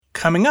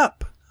Coming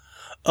up,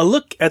 a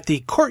look at the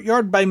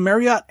Courtyard by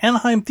Marriott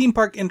Anaheim theme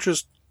park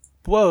entrance.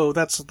 Whoa,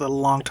 that's the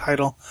long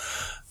title.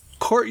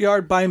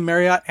 Courtyard by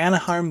Marriott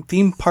Anaheim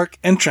theme park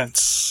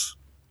entrance.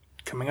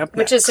 Coming up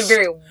next. Which is a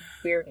very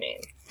weird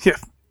name. Yeah.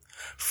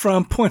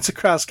 From points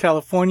across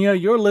California,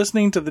 you're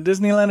listening to the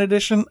Disneyland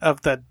edition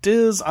of the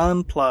Diz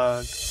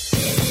Unplugged.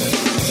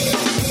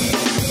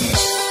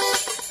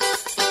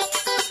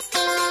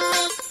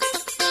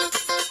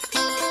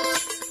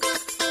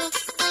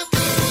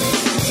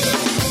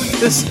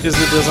 This is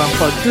the Diz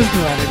Unplugged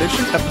Disneyland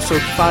edition,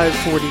 episode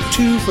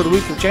 542 for the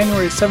week of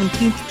January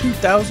 17th,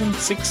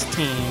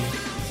 2016.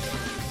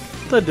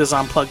 The Diz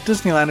Unplugged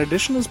Disneyland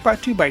edition is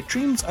brought to you by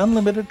Dreams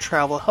Unlimited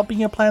Travel,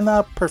 helping you plan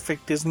the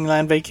perfect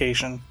Disneyland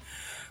vacation.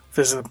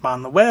 Visit them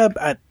on the web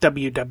at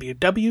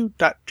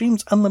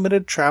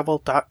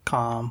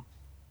www.dreamsunlimitedtravel.com.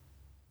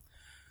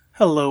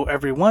 Hello,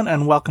 everyone,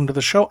 and welcome to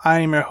the show. I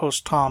am your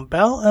host, Tom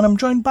Bell, and I'm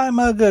joined by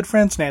my good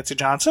friends Nancy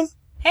Johnson.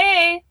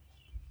 Hey!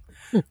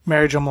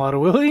 Mary Jo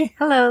Malata-Willie.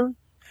 Hello.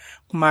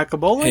 Michael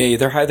Bowling. Hey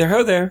there, hi there,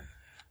 ho there.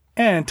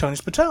 And Tony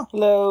Spatel.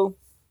 Hello.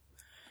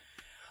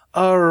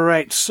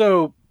 Alright,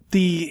 so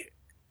the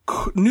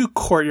new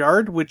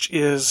Courtyard, which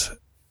is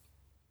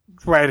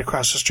right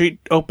across the street,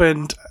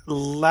 opened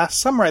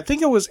last summer. I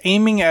think it was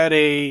aiming at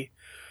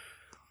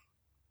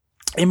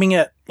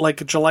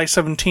like a July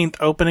 17th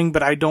opening,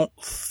 but I don't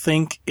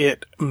think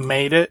it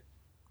made it.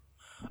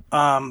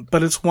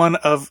 But it's one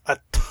of a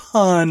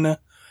ton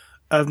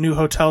of new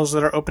hotels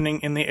that are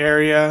opening in the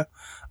area.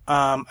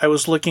 I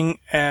was looking,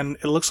 and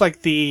it looks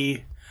like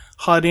the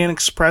Holiday Inn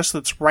Express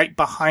that's right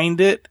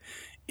behind it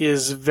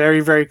is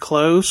very, very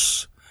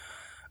close.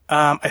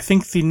 I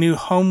think the new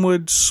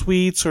Homewood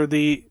Suites, or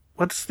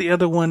what's the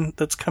other one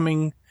that's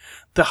coming?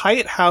 The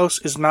Hyatt House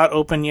is not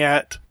open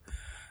yet,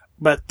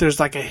 but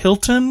there's like a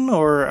Hilton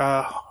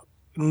or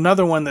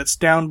another one that's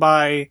down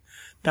by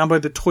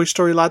the Toy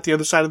Story lot, the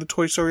other side of the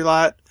Toy Story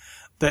lot,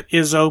 that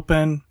is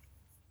open.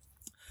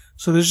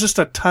 So there's just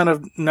a ton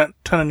of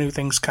new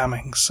things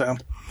coming. So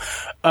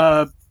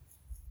the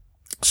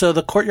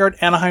Courtyard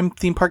Anaheim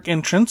theme park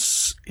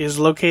entrance is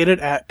located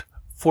at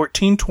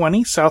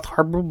 1420 South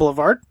Harbor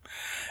Boulevard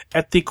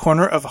at the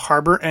corner of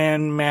Harbor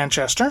and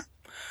Manchester.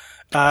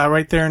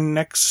 Right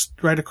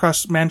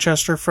across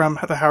Manchester from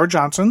the Howard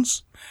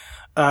Johnsons.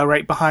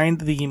 Right behind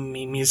the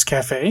Mimi's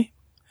Cafe.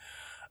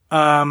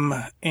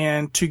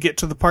 And to get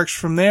to the parks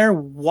from there,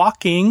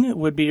 walking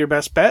would be your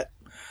best bet.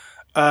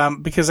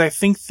 Because I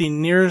think the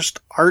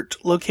nearest art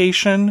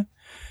location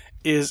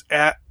is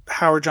at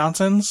Howard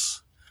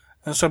Johnson's.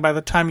 And so by the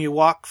time you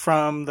walk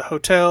from the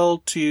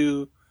hotel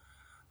to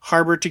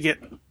Harbor to get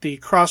the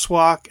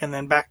crosswalk and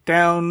then back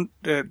down,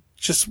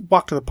 just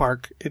walk to the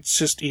park. It's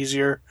just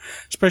easier.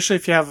 Especially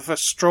if you have a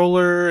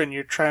stroller and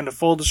you're trying to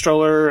fold the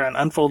stroller and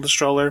unfold the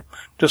stroller,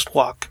 just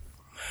walk.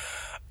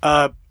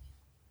 Now,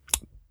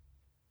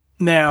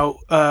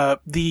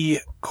 the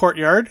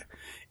Courtyard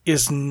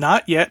is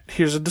not yet,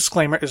 here's a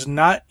disclaimer, is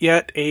not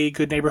yet a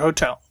Good Neighbor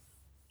Hotel.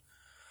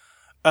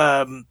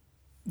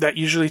 That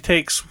usually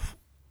takes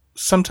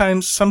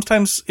sometimes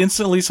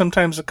instantly,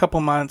 sometimes a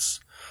couple months.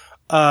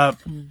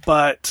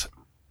 But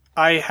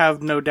I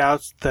have no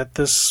doubts that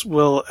this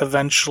will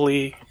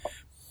eventually,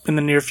 in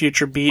the near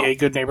future, be a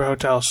Good Neighbor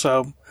Hotel.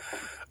 So,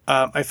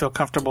 I feel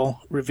comfortable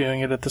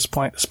reviewing it at this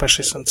point,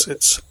 especially since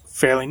it's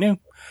fairly new.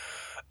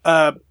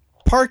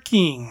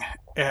 Parking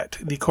at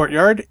the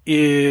Courtyard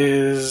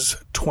is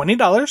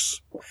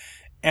 $20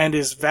 and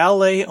is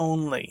valet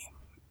only.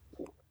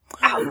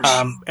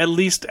 Ouch. At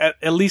least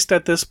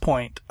at this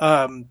point.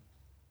 They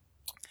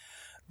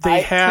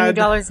had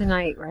 $20 a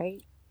night,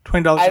 right?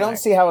 $20 I don't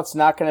see how it's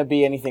not going to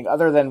be anything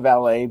other than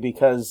valet,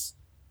 because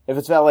if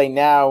it's valet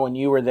now when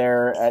you were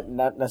there at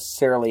not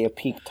necessarily a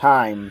peak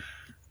time,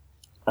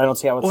 I don't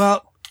see how it's...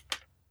 Well,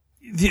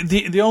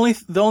 the only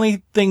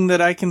thing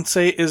that I can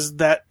say is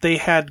that they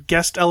had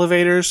guest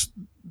elevators,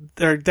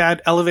 or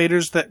dad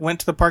elevators that went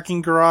to the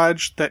parking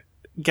garage that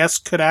guests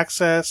could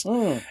access,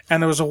 and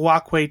there was a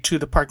walkway to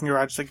the parking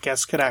garage that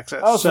guests could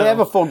access. Oh, so they have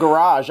a full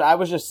garage. I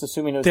was just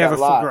assuming it was they have a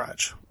lot. full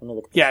garage.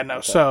 Yeah,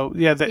 no. So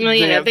yeah,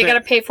 They got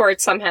to pay for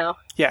it somehow.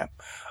 Yeah.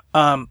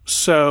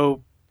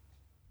 So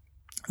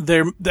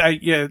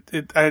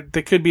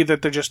it could be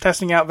that they're just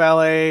testing out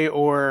valet,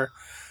 or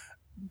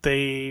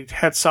they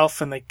had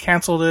self and they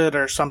canceled it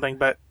or something.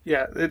 But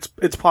yeah,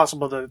 it's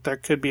possible that there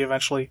could be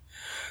eventually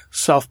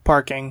self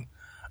parking.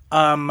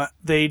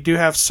 They do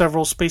have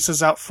several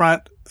spaces out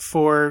front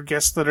for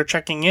guests that are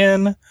checking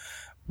in,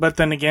 but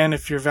then again,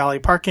 if you're valet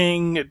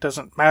parking, it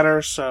doesn't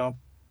matter. So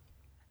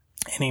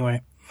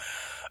anyway,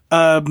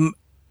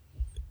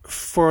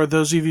 for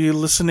those of you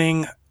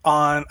listening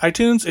on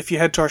iTunes, if you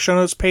head to our show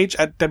notes page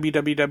at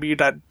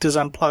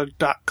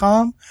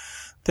www.dizunplugged.com,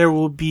 there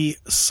will be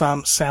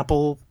some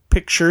sample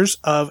pictures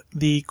of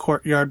the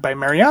Courtyard by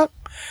Marriott.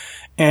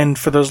 And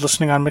for those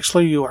listening on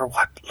Mixler, you are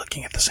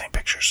looking at the same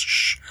pictures.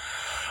 Shh.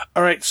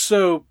 All right,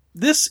 so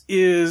this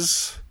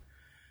is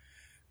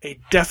a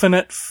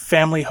definite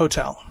family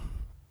hotel.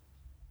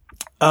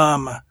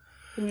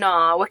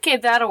 Nah, what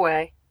gave that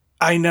away?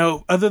 I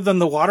know, other than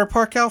the water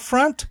park out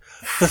front,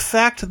 the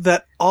fact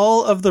that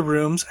all of the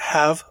rooms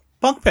have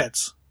bunk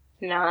beds.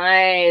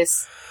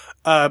 Nice.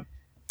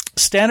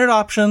 Standard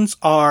options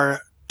are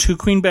 2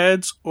 queen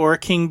beds or a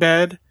king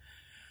bed,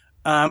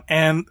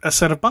 and a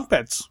set of bunk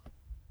beds.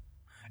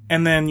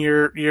 And then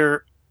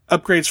your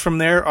upgrades from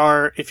there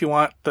are if you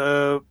want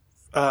the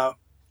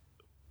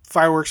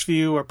fireworks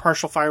view or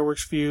partial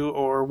fireworks view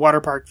or water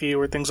park view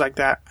or things like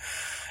that.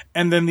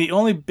 And then the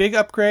only big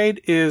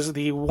upgrade is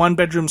the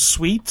 1-bedroom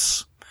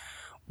suites,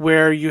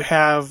 where you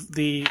have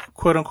the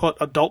quote-unquote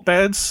adult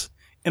beds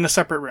in a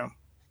separate room.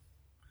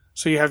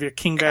 So you have your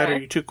king bed or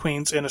your 2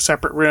 queens in a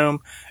separate room,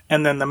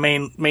 and then the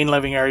main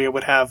living area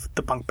would have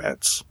the bunk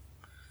beds.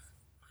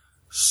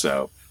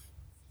 So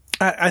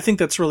I think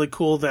that's really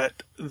cool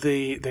that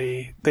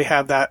they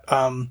have that.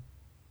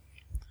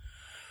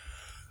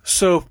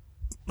 So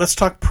let's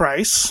talk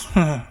price.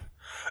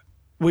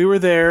 We were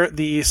there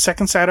the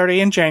second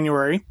Saturday in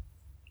January,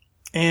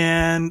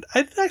 and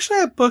I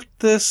booked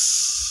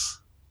this,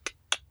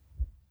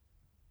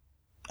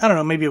 I don't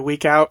know, maybe a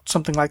week out,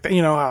 something like that.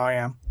 You know how I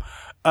am.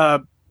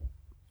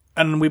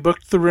 And we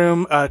booked the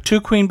room,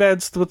 2 queen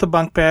beds with the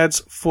bunk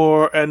beds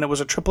and it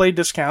was a AAA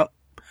discount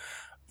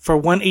for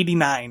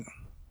 $189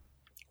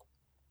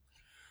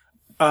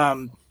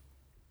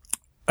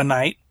 a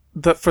night.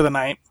 For the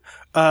night,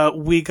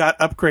 we got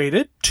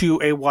upgraded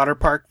to a water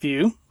park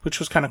view, which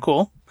was kind of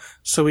cool.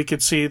 So we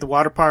could see the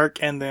water park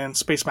and then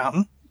Space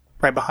Mountain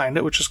right behind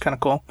it, which is kind of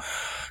cool.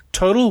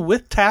 Total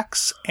with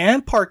tax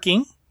and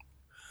parking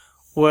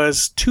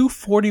was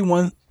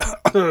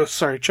 $241.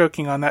 Sorry,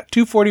 choking on that.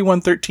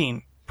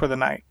 $241.13 for the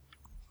night.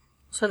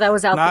 So that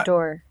was out the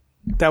door.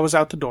 That was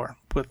out the door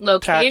with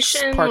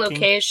location, tax, parking.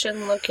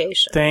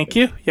 location. Thank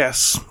you.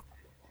 Yes.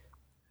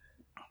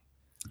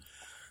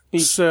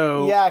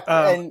 So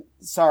and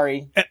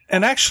sorry,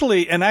 and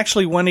actually,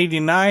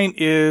 $189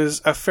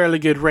 is a fairly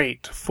good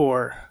rate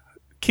for.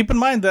 Keep in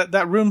mind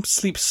that room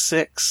sleeps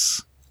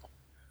 6.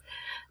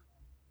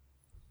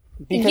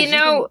 Because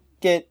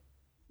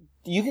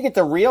you could get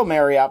the real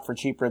Marriott for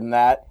cheaper than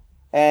that,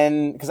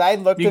 and because I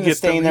looked into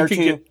staying there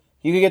too,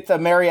 you could get the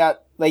Marriott.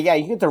 You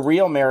could get the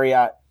real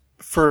Marriott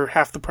for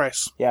half the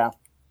price. Yeah.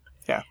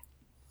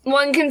 Well,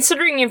 and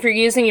considering if you're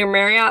using your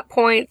Marriott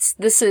points,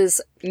 this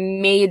is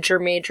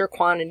major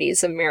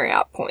quantities of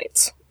Marriott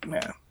points.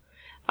 Yeah.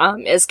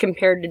 As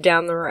compared to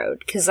down the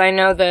road. Because I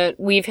know that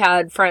we've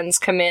had friends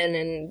come in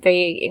and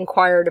they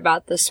inquired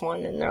about this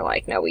one and they're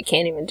like, no, we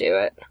can't even do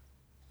it.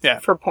 Yeah.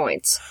 For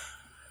points.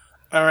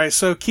 All right,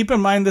 so keep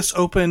in mind this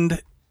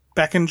opened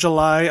back in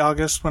July,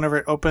 August, whenever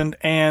it opened,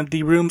 and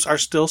the rooms are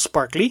still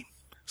sparkling.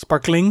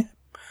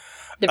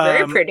 They're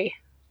very pretty.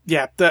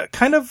 Yeah, the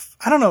kind of,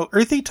 I don't know,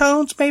 earthy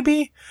tones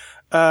maybe.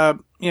 Tans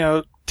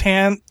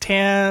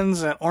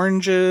and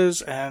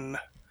oranges and a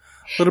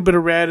little bit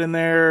of red in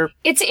there.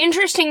 It's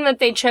interesting that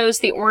they chose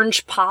the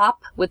orange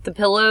pop with the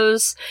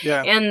pillows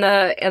and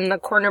the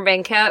corner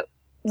banquette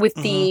with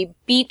the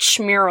beach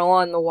mural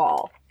on the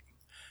wall.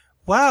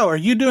 Wow, are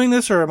you doing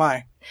this or am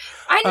I?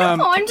 I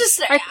know.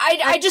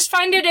 I just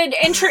find it an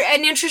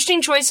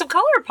interesting choice of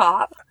color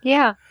pop.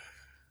 Yeah.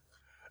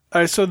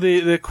 All right, so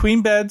the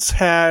queen beds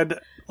had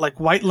like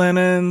white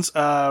linens,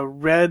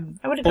 red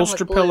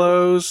bolster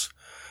pillows,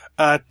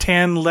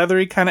 tan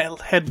leathery kind of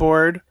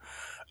headboard.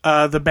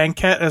 The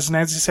banquette, as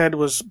Nancy said,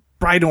 was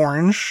bright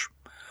orange.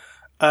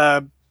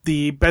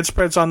 The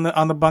bedspreads on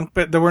the bunk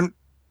bed,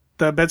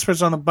 the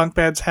bedspreads on the bunk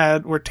beds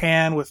were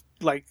tan with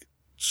like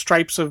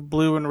stripes of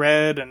blue and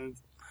red and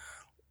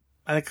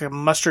I think a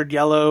mustard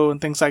yellow and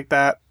things like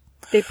that.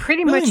 They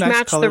pretty much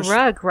matched the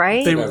rug,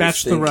 right? They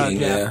matched the rug,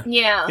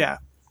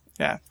 Yeah.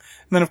 And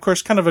then, of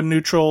course, kind of a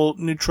neutral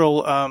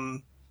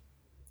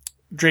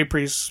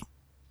draperies.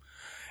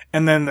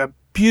 And then the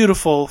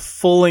beautiful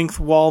full-length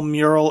wall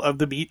mural of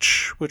the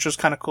beach, which was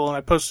kind of cool. And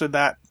I posted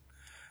that.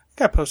 I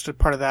think I posted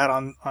part of that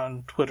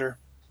on Twitter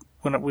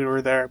when we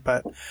were there.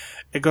 But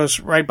it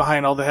goes right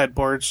behind all the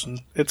headboards, and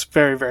it's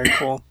very, very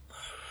cool.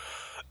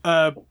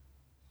 How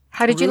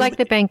did you like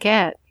the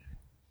banquette?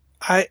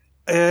 It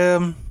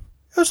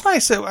was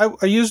nice.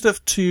 I used it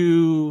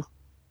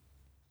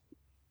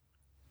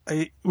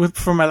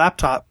for my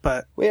laptop,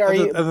 but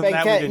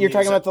banquette? You're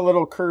talking about the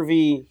little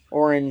curvy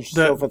orange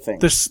sofa thing.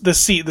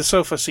 The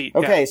sofa seat.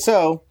 Okay,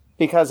 so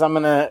because I'm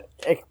gonna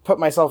put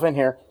myself in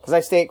here because I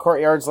stay at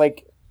Courtyards.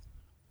 Like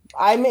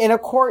I'm in a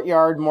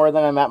Courtyard more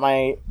than I'm at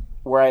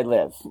where I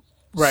live.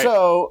 Right.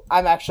 So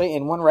I'm actually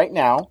in one right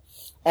now,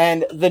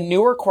 and the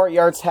newer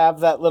Courtyards have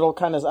that little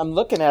kind of. I'm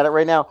looking at it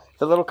right now.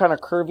 The little kind of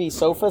curvy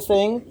sofa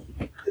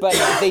thing, but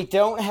they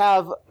don't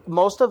have.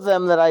 Most of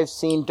them that I've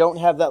seen don't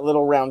have that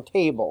little round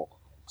table.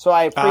 So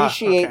I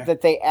appreciate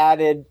that they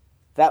added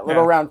that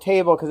little round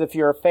table because if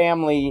you're a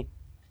family,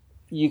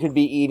 you could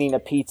be eating a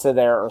pizza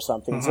there or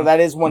something. Mm-hmm. So that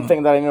is one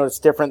thing that I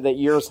noticed different that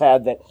yours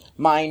had that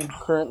mine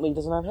currently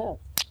does not have.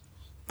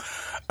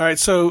 All right,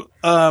 so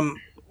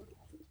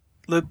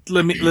let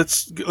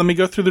me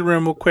go through the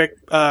room real quick.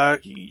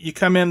 You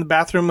come in, the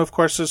bathroom, of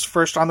course, is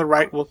first on the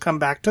right. We'll come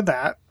back to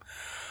that.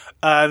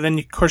 Then,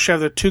 of course, you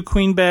have the 2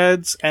 queen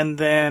beds, and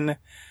then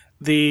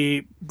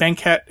the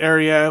banquet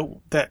area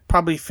that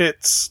probably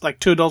fits like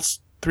 2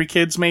 adults, 3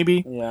 kids,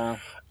 maybe. Yeah.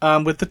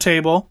 With the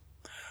table.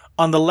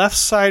 On the left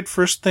side,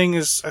 first thing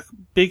is a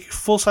big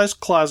full-size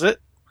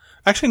closet.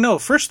 Actually, no.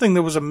 First thing,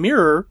 there was a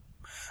mirror,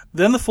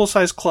 then the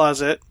full-size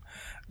closet,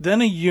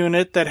 then a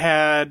unit that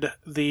had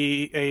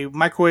a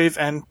microwave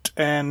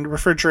and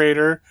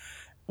refrigerator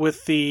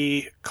with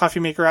the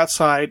coffee maker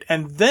outside,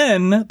 and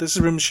then, this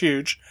room is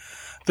huge,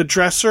 the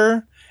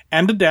dresser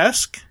and a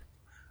desk.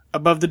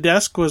 Above the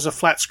desk was a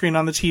flat screen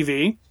on the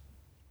TV.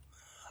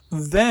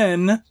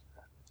 Then,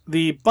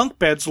 the bunk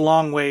beds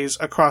long ways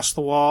across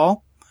the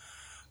wall.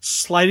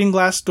 Sliding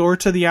glass door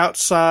to the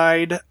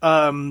outside,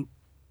 and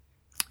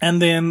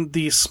then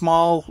the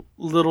small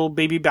little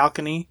baby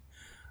balcony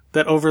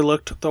that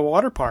overlooked the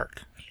water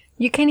park.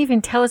 You can't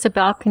even tell it's a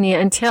balcony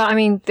until,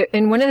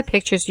 in one of the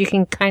pictures you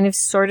can kind of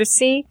sort of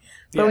see,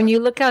 but when you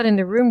look out in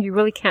the room, you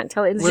really can't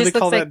tell. It just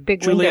looks like big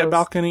Juliet windows.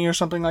 balcony or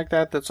something like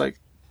that. That's like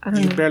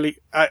you barely.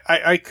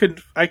 I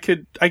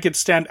could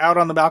stand out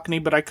on the balcony,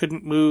 but I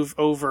couldn't move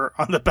over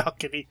on the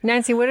balcony.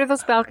 Nancy, what are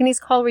those balconies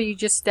called where you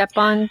just step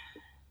on?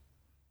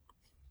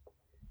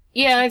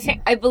 Yeah,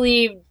 I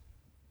believe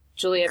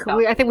Juliet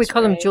balconies. I think we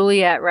call them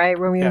Juliet, right?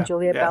 Romeo and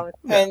Juliet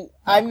balconies. And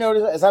I've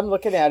noticed, as I'm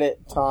looking at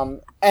it,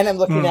 Tom, and I'm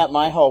looking at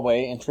my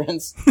hallway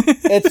entrance,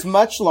 it's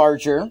much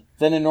larger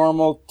than a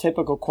normal,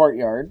 typical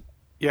courtyard.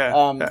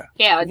 Yeah.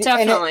 Yeah,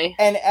 definitely.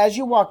 And as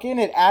you walk in,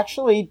 it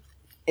actually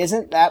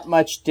isn't that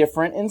much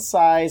different in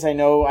size.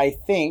 I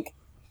think,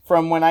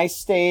 from when I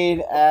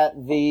stayed at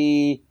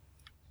the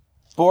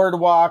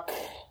Boardwalk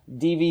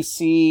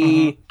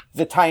DVC,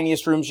 the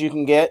tiniest rooms you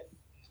can get.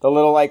 The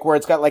little, where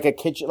it's got, a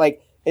kitchen,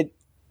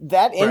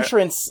 that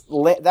entrance,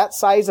 that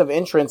size of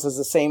entrance is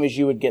the same as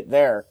you would get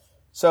there.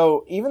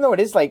 So, even though it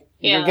is,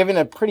 you're giving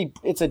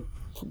it's a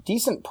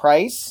decent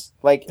price,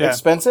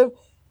 expensive,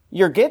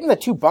 you're getting the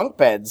 2 bunk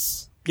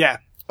beds. Yeah.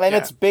 And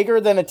it's bigger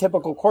than a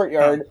typical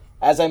courtyard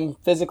as I'm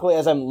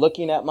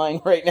looking at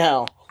mine right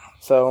now.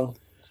 So,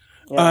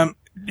 yeah.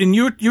 And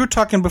you were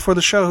talking before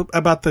the show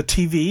about the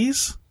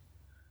TVs?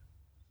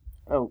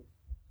 Oh,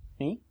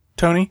 me?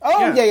 Tony?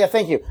 Oh, yeah,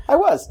 thank you. I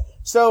was.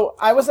 So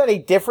I was at a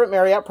different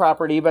Marriott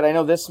property, but I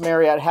know this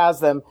Marriott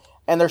has them,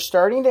 and they're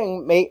starting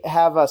to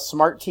have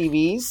smart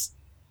TVs.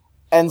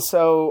 And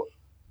so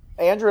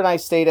Andrew and I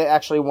stayed at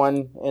actually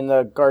one in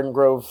the Garden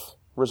Grove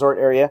Resort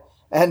area,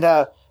 and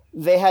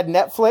they had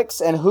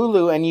Netflix and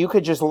Hulu, and you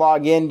could just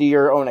log into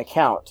your own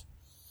account.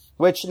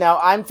 Which now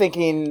I'm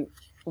thinking,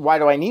 why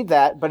do I need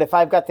that? But if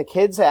I've got the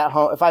kids at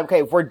home,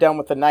 if we're done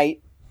with the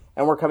night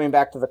and we're coming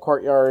back to the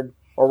courtyard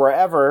or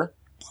wherever,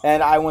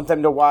 and I want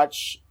them to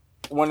watch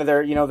one of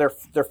their,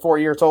 they're 4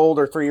 years old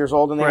or 3 years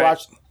old, and they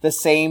watch the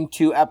same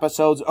 2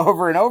 episodes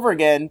over and over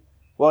again.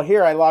 Well,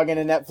 here I log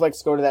into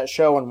Netflix, go to that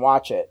show, and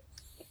watch it.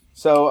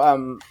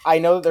 So I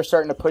know that they're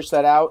starting to push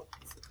that out.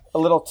 A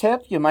little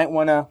tip: you might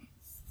want to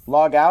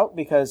log out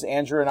because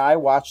Andrew and I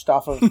watched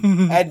off of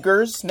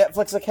Edgar's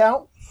Netflix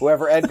account.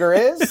 Whoever Edgar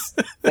is,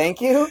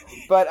 thank you.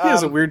 But he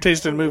has a weird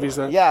taste in movies,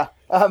 though. Yeah,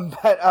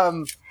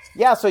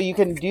 yeah. So you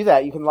can do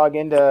that. You can log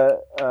into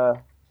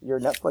your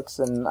Netflix,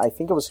 and I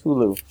think it was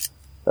Hulu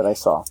that I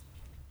saw.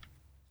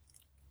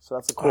 So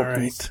that's a cool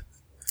piece.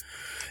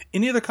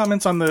 Any other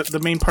comments on the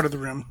main part of the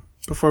room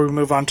before we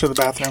move on to the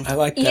bathroom? I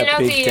like that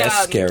big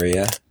desk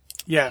area.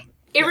 Yeah.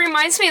 It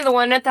reminds me of the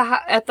one at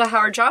the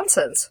Howard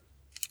Johnson's.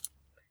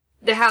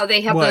 How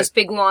they have those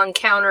big long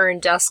counter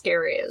and desk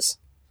areas.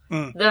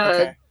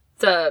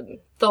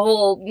 The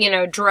whole,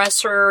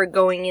 dresser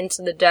going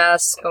into the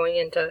desk, going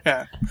into...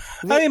 Yeah.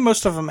 I think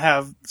most of them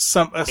have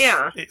some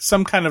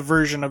kind of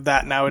version of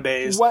that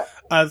nowadays.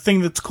 The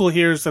thing that's cool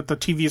here is that the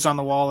TV's on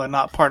the wall and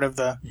not part of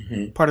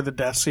the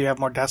desk, so you have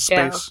more desk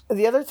space.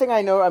 The other thing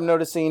I'm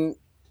noticing,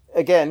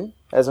 again,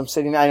 as I'm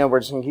sitting, I know we're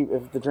just going to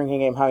keep the drinking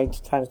game. How many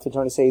times did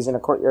Tony say he's in a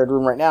courtyard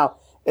room right now?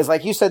 Is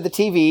like you said, the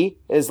TV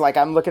is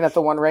I'm looking at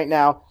the one right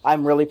now.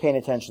 I'm really paying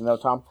attention though,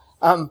 Tom.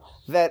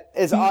 That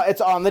is,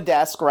 it's on the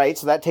desk, right?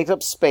 So that takes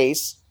up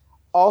space.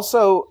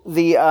 Also,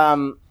 the,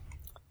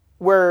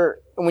 where,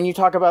 when you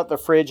talk about the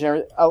fridge and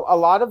everything, a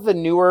lot of the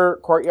newer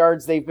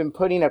courtyards, they've been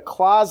putting a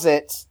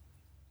closet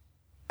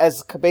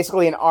as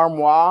basically an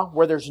armoire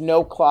where there's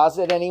no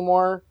closet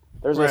anymore.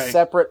 There's a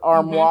separate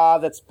armoire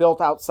that's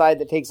built outside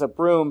that takes up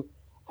room.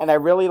 And I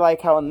really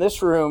like how in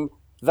this room,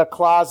 the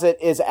closet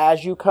is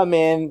as you come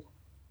in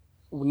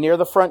near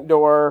the front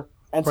door.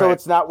 And so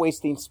it's not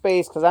wasting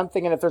space, because I'm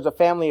thinking if there's a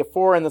family of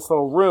 4 in this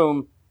little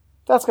room,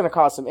 that's going to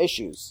cause some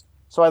issues.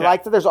 So I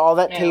like that there's all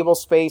that table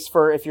space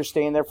for if you're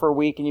staying there for a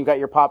week and you've got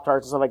your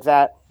Pop-Tarts and stuff like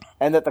that,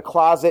 and that the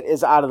closet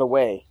is out of the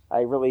way.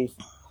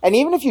 And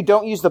even if you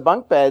don't use the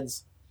bunk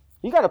beds,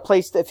 you got a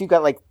place to, if you've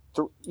got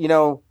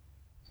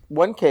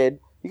one kid,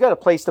 you got a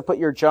place to put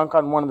your junk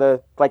on one of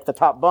the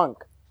top bunk.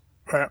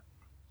 Right.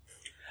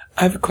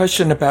 I have a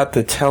question about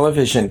the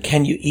television.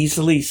 Can you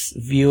easily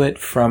view it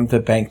from the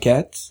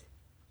banquettes?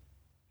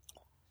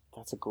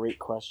 That's a great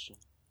question.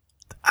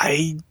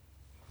 I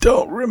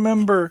don't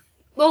remember.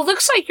 Well, it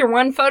looks like your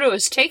one photo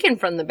is taken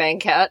from the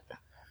banquet.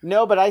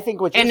 No, but I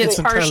think what you're saying... And it's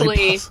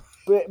partially...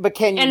 But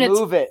can you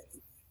move it?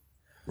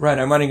 Right,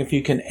 I'm wondering if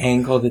you can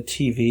angle the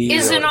TV.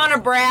 Is it on a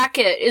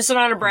bracket? Is it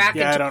on a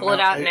bracket to pull it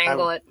out and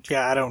angle it?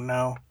 Yeah, I don't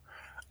know.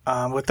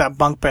 With that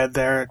bunk bed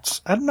there,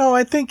 I don't know.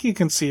 I think you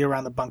can see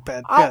around the bunk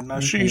bed.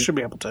 You should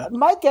be able to.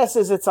 My guess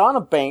is it's on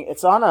a bank.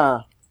 It's on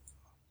a...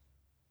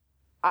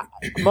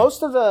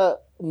 most of the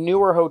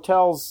newer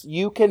hotels,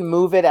 you can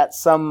move it at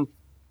some...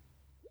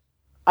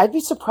 I'd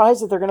be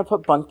surprised if they're going to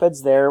put bunk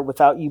beds there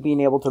without you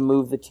being able to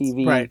move the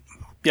TV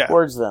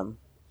towards them.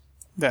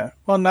 Yeah.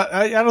 Well,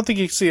 I don't think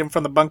you can see them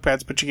from the bunk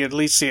beds, but you can at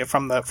least see it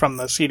from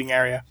the seating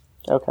area.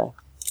 Okay.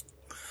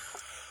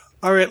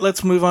 All right,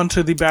 let's move on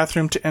to the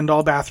bathroom to end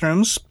all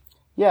bathrooms.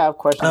 Yeah, I have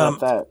questions about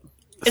that.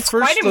 It's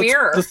quite a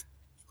mirror.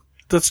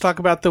 Let's talk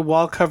about the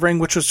wall covering,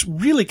 which was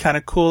really kind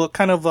of cool.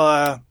 Kind of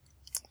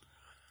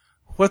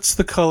what's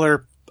the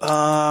color?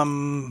 I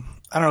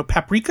don't know,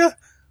 paprika?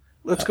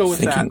 Let's go with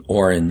that.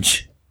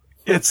 Orange.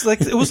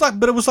 It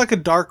was like a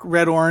dark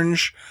red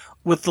orange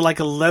with like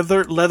a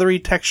leathery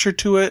texture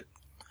to it.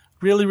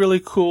 Really,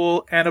 really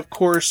cool. And of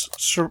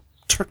course,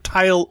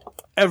 tile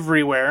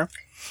everywhere.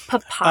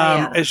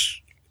 Papaya.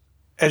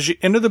 As you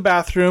enter the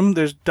bathroom,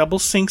 there's double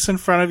sinks in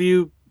front of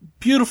you.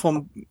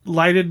 Beautiful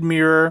lighted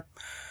mirror.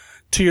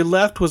 To your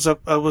left was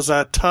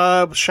a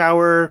tub,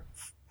 shower.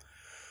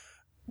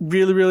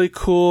 Really, really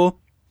cool.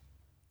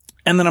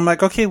 And then I'm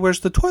like, okay, where's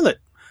the toilet?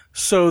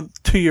 So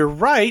to your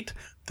right,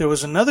 there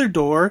was another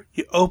door.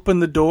 You open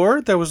the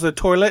door, there was the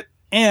toilet,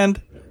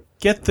 and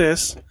get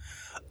this,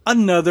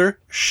 another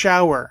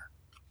shower.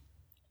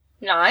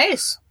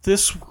 Nice.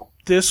 This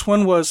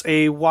one was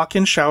a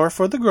walk-in shower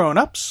for the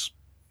grown-ups.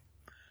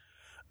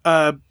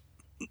 But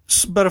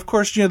of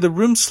course, the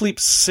room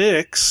sleeps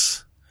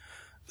 6,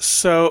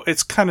 so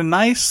it's kind of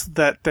nice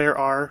that there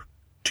are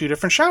 2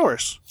 different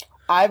showers.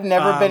 I've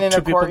never been in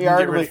a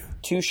Courtyard with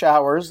 2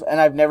 showers, and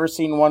I've never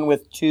seen one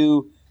with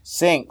 2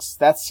 sinks.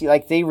 That's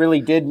like they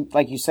really did,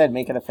 like you said,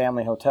 make it a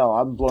family hotel.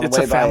 I'm blown away by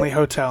it. It's a family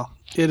hotel.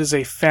 It is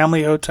a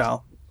family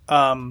hotel.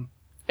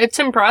 It's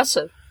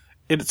impressive.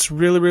 It's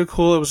really, really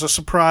cool. It was a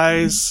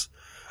surprise.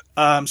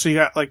 So you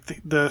got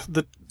like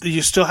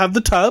you still have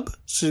the tub,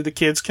 so the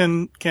kids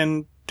can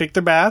take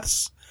their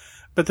baths,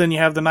 but then you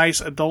have the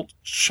nice adult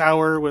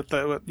shower with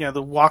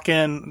the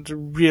walk-in. It's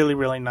really,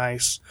 really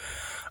nice.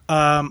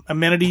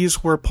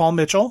 Amenities were Paul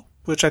Mitchell,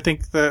 which I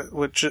think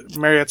which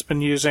Marriott's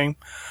been using,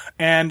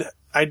 and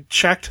I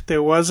checked.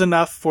 There was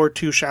enough for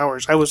 2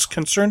 showers. I was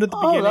concerned at the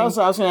beginning. I was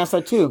going to ask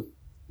that too.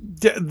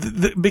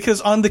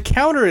 Because on the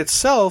counter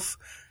itself,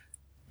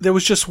 there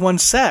was just 1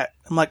 set.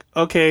 I'm like,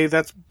 okay,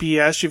 that's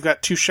BS. You've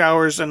got 2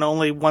 showers and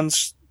only 1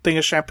 thing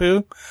of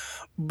shampoo.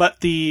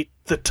 But the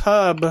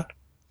tub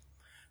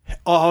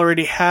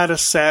already had a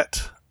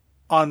set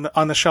on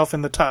the shelf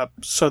in the tub,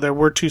 so there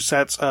were 2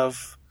 sets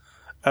of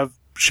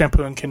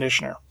shampoo and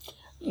conditioner.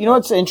 You know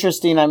what's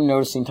interesting? I'm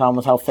noticing, Tom,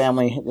 with how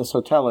family this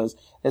hotel is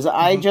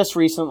I just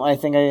recently,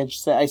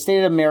 I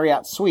stayed at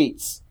Marriott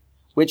Suites,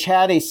 which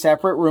had a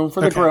separate room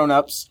for the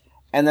grown-ups,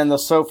 and then the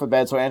sofa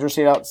bed. So Andrew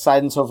stayed outside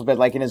in the sofa bed,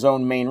 like in his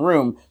own main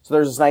room. So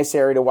there's this nice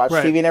area to watch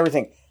TV and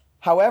everything.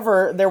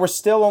 However, there was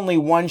still only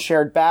 1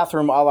 shared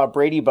bathroom a la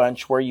Brady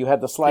Bunch where you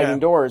had the sliding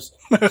doors.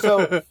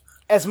 So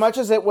as much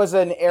as it was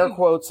an air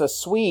quotes a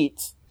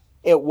suite,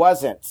 it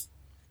wasn't.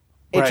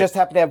 It just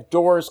happened to have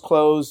doors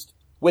closed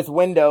with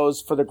windows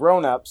for the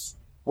grown-ups.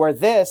 Where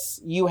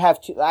this, you have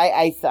to,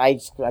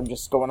 I'm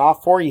just going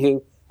off for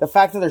you. The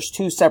fact that there's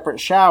 2 separate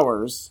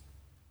showers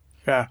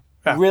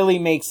really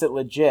makes it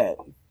legit.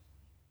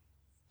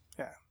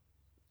 Yeah.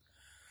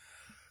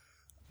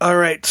 All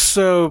right.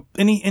 So,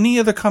 any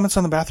other comments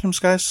on the bathrooms,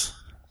 guys?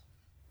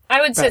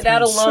 I would say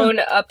that alone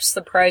ups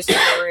the price of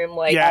the room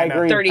like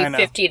 $30,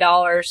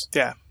 $50.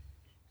 Yeah.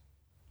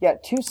 Yeah,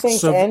 2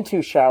 sinks and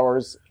 2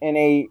 showers in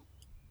a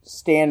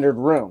standard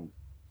room.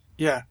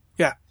 Yeah.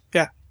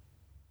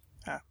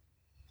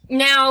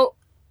 Now,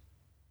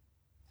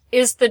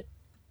 is the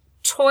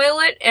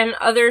toilet and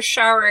other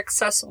shower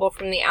accessible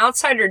from the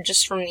outside or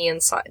just from the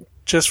inside?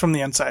 Just from the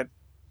inside.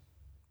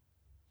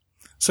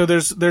 So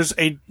there's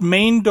a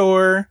main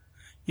door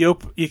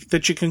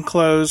that you can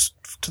close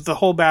to the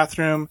whole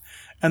bathroom,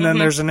 and then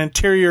there's an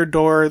interior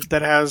door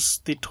that has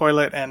the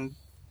toilet and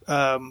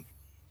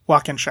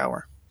walk-in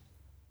shower.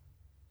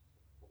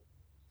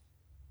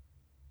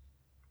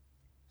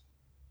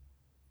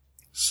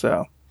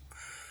 So,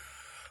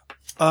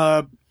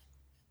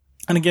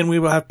 and again, we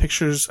will have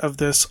pictures of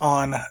this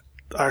on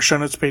our show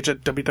notes page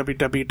at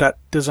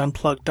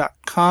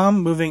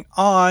www.disunplug.com. Moving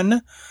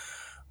on,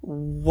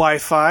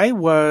 Wi-Fi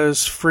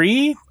was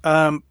free,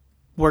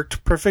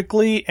 worked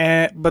perfectly,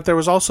 but there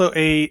was also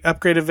a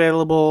upgrade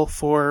available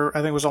for,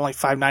 I think it was only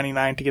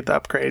 $5.99 to get the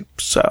upgrade,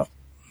 so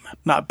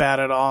not bad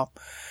at all.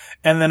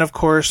 And then, of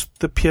course,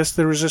 the pièce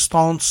de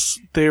résistance,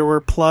 there were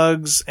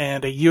plugs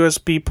and a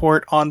USB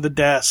port on the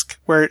desk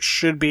where it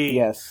should be.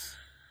 Yes.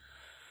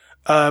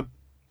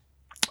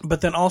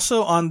 But then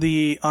also on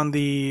the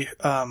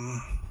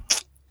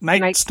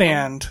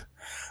nightstand,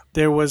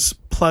 there was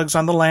plugs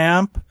on the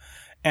lamp,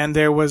 and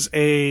there was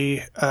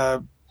a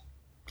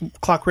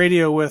clock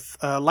radio with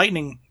a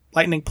lightning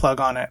plug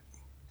on it,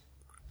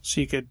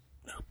 so you could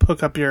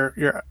hook up your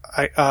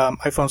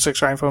iPhone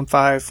 6 or iPhone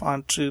 5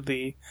 onto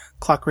the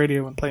clock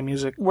radio and play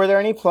music. Were there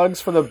any plugs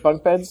for the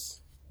bunk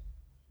beds?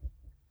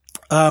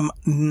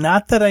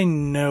 Not that I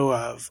know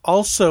of.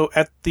 Also,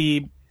 at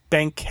the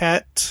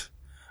banquette,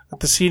 at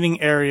the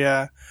seating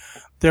area,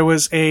 there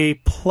was a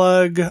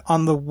plug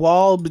on the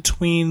wall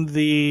between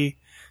the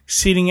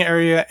seating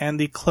area and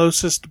the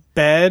closest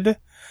bed,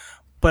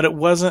 but it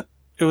wasn't.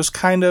 It was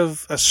kind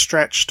of a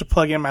stretch to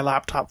plug in my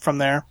laptop from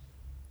there.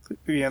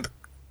 Yeah.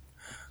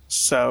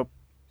 So,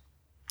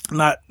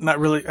 not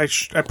really. I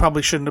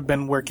probably shouldn't have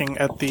been working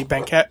at the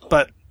banquette,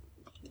 but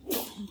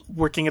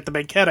working at the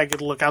banquette, I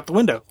could look out the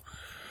window.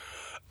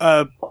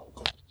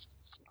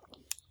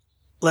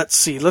 Let's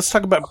see. Let's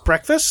talk about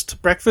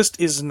breakfast. Breakfast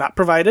is not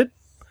provided.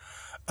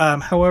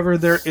 However,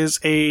 there is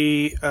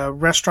a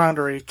restaurant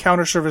or a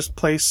counter service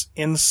place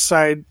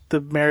inside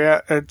the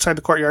Marriott, inside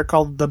the Courtyard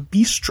called the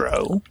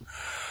Bistro.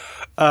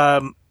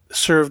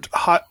 Served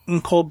hot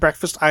and cold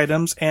breakfast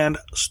items and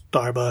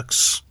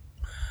Starbucks.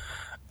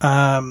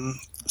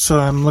 So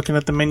I'm looking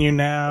at the menu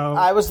now.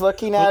 I was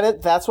looking at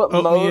it. That's what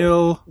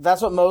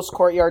most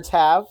Courtyards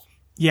have.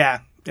 Yeah.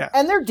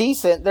 And they're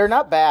decent. They're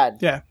not bad.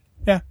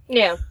 Yeah.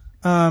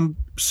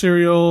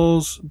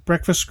 Cereals,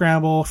 breakfast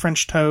scramble,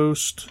 French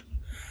toast,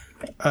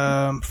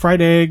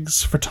 fried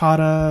eggs,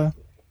 frittata,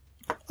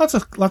 lots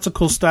of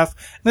cool stuff.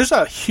 And there's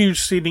a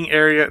huge seating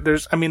area.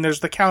 There's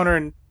the counter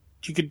and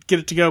you could get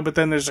it to go, but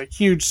then there's a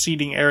huge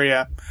seating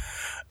area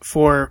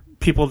for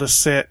people to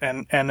sit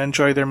and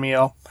enjoy their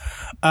meal.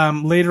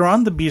 Later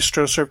on, the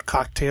bistro served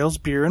cocktails,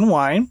 beer, and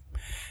wine.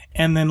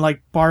 And then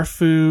like bar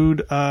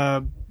food,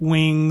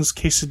 wings,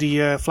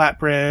 quesadilla,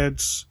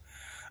 flatbreads,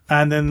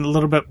 and then a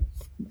little bit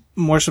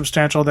more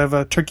substantial, they have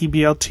a turkey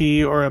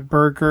BLT or a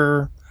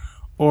burger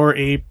or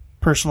a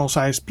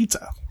personal-sized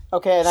pizza.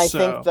 Okay, and I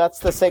think that's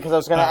the same, because I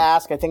was going to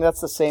ask, I think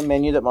that's the same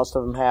menu that most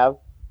of them have.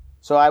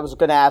 So I was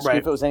going to ask you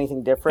if it was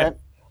anything different.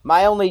 Yeah.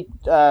 My only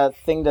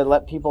thing to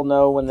let people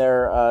know when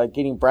they're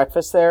getting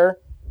breakfast there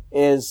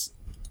is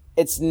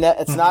it's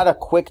not a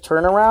quick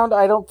turnaround,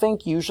 I don't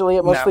think, usually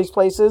at most of these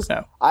places.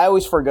 No. I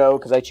always forgo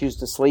because I choose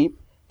to sleep,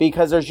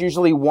 because there's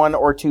usually one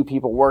or two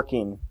people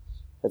working.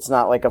 It's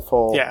not like a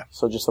full... Yeah.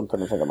 So just something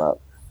to think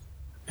about.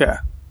 Yeah.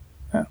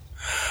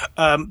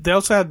 They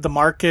also had the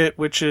market,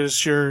 which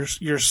is your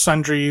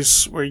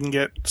sundries where you can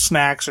get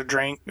snacks or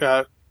drink,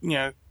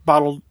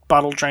 bottled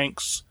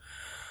drinks.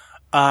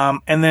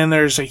 And then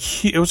there's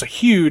it was a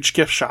huge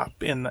gift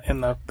shop in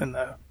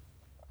the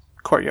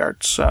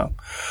Courtyard. So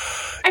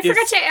I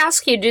forgot to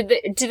ask you,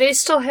 do they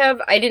still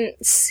have? I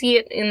didn't see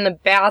it in the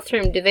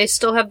bathroom. Do they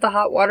still have the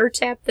hot water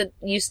tap that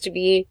they used to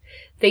be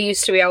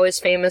always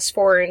famous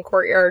for in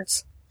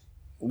Courtyards?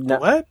 No.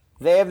 What?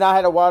 They have not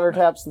had a water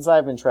tap since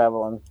I've been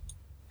traveling.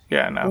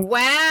 Yeah, no.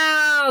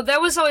 Wow,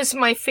 that was always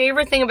my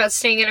favorite thing about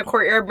staying in a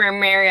Courtyard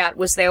Marriott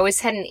was they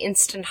always had an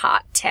instant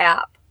hot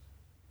tap.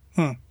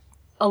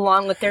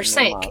 Along with their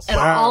sink. And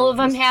all of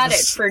them had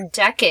it for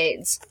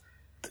decades.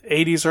 The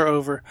 80s are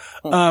over.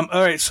 All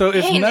right, so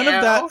if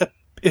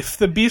if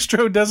the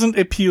bistro doesn't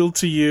appeal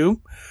to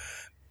you,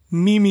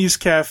 Mimi's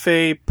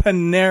Cafe,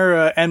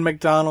 Panera, and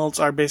McDonald's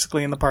are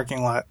basically in the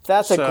parking lot.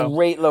 That's a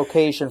great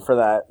location for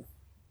that.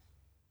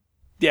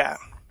 Yeah.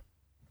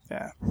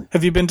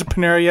 Have you been to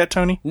Panera yet,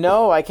 Tony?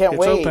 No, I can't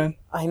wait. It's open.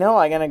 I know,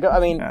 I'm going to go. I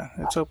mean,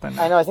 it's open.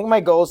 I know, I think my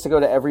goal is to go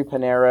to every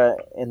Panera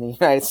in the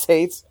United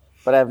States,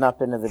 but I have not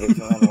been to the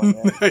Disneyland one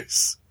yet.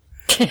 Nice.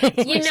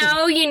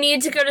 You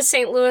need to go to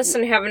St. Louis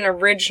and have an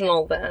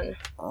original then.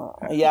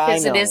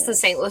 Because it is the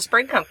St. Louis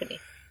Bread Company.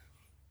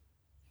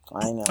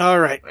 I know. All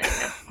right.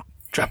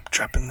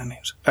 Dropping the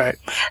names. All right.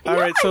 All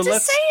right. So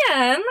let's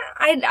saying.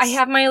 I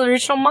have my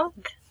original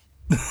mug.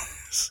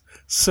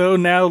 So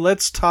now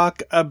let's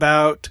talk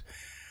about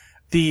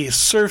the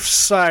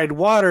Surfside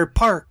Water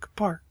Park.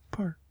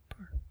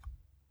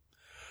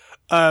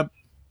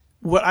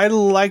 What I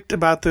liked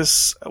about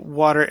this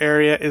water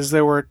area is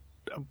there were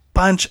a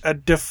bunch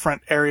of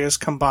different areas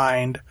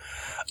combined.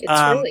 It's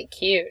really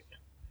cute.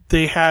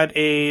 They had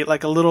a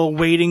little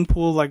wading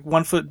pool, like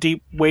 1 foot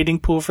deep wading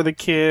pool for the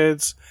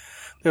kids.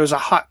 There was a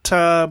hot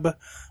tub.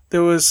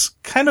 There was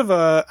kind of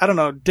a,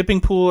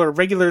 dipping pool or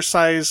regular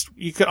sized.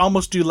 You could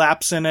almost do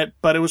laps in it,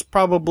 but it was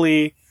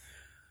probably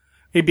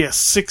maybe a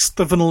sixth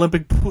of an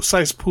Olympic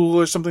sized pool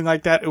or something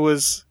like that. It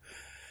was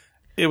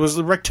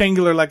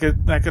rectangular like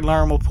a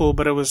normal pool,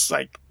 but it was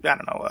like,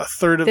 a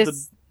third of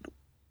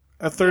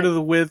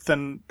the width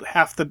and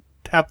half the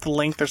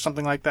length or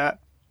something like that.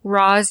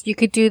 Roz, you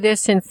could do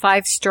this in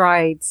 5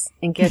 strides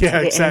and get to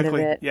the end of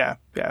it. Yeah.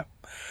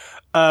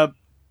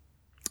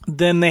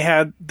 Then they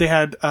had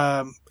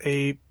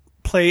a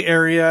play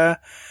area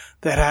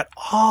that had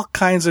all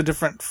kinds of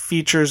different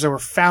features. There were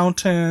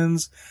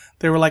fountains.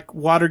 There were like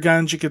water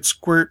guns you could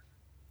squirt.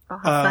 Oh,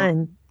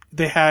 fun.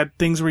 They had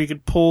things where you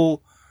could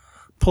pull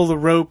the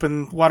rope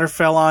and water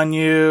fell on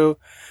you.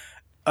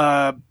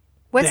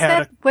 What's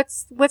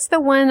the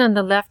one on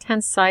the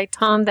left-hand side,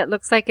 Tom, that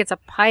looks like it's a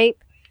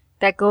pipe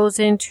that goes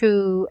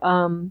into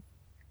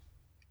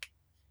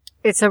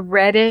it's a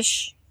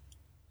reddish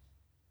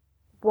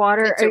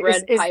water. It's a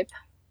red pipe.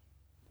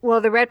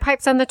 Well, the red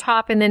pipe's on the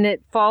top, and then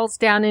it falls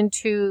down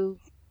into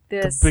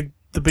this the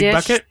big dish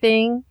bucket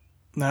thing.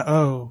 No.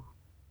 Oh.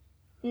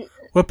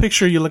 What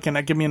picture are you looking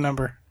at? Give me a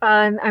number.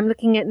 I'm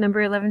looking at number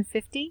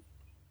 1150.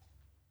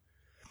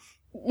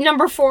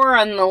 Number 4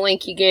 on the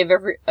link you gave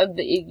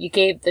you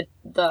gave the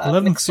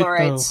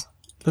McFlorites.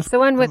 It's the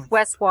one with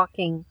Wes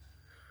walking.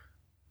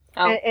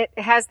 Oh. It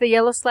has the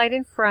yellow slide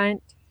in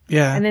front.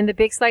 Yeah. And then the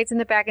big slides in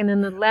the back, and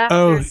then the left,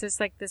 there's just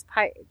like this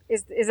pipe.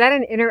 Is that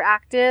an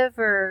interactive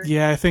or?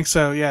 Yeah, I think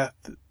so. Yeah.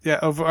 Yeah.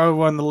 Over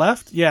on the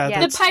left.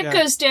 Yeah. The pipe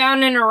goes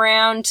down and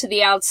around to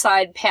the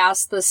outside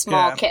past the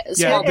small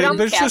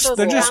there's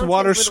just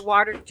water.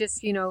 Water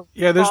just,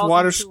 Yeah, there's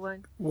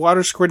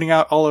water squirting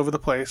out all over the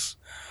place.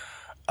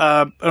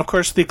 Of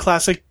course, the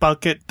classic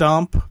bucket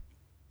dump.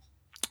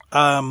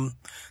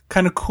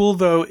 Kind of cool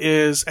though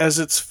is as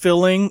it's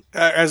filling,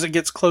 as it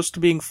gets close to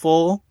being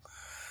full,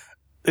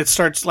 it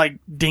starts like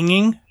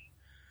dinging,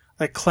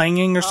 like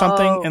clanging or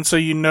something, and so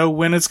you know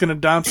when it's going to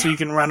dump, so you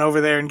can run over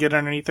there and get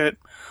underneath it,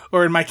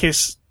 or in my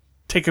case,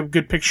 take a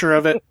good picture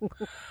of it.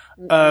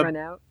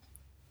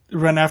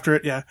 Run after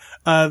it. Yeah.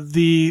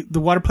 The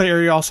water play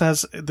area also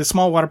has the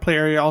small water play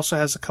area also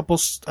has a couple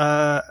 2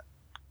 or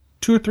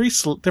 3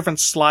 different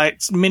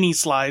slides, mini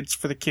slides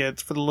for the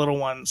kids, for the little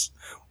ones,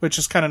 which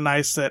is kind of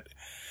nice that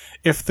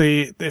if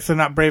they're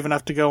not brave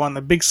enough to go on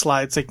the big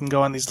slides, they can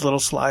go on these little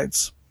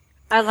slides.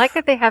 I like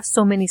that they have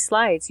so many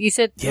slides. You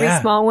said 3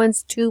 small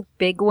ones, 2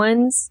 big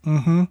ones.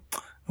 Mm-hmm.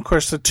 Of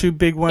course, the 2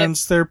 big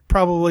ones, they're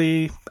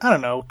probably,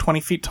 20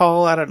 feet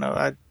tall. I don't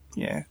know.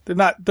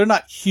 They're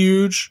not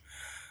huge,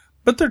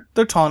 but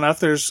they're tall enough.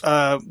 There's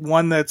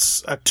one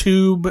that's a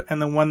tube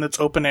and then one that's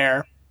open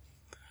air.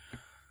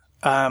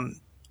 One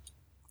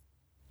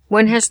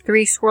has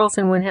 3 swirls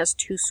and one has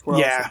 2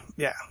 swirls.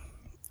 Yeah.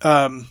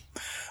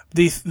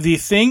 The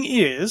thing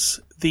is,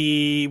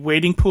 the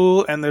wading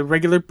pool and the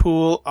regular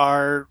pool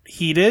are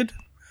heated.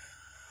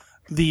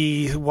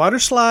 The water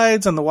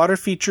slides and the water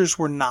features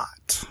were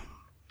not,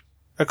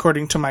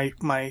 according to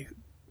my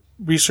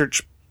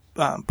research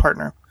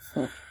partner.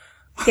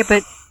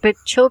 Yeah, but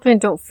children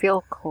don't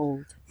feel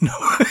cold. No,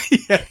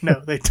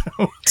 they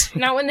don't.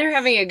 Not when they're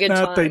having a good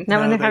time. Not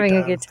when they're having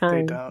a good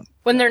time. They don't.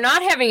 When they're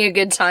not having a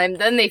good time,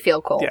 then they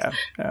feel cold.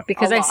 Yeah.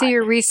 Because I see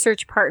your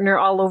research partner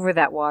all over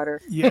that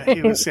water. Yeah,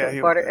 he was.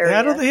 Yeah, water area.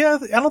 I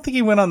don't think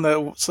he went on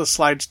the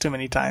slides too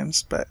many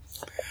times, but.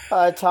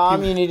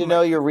 Tom, you need to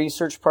know your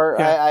research part.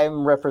 Yeah.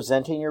 I'm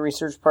representing your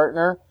research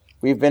partner.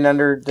 We've been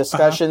under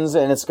discussions,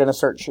 and it's going to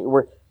start.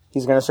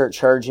 He's going to start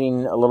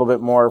charging a little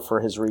bit more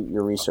for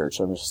your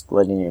research. I'm just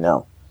letting you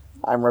know.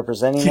 I'm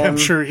representing him. I'm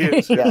sure he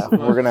is. Yeah,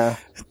 we're gonna.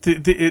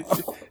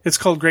 It's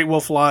called Great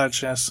Wolf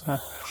Lodge. Yes.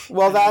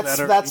 Well,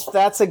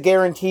 that's a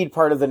guaranteed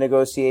part of the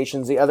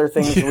negotiations. The other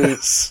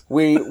things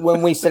we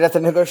when we sit at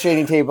the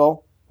negotiating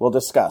table, we'll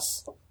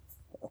discuss.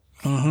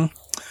 Mm-hmm.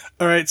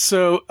 All right.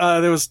 So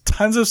there was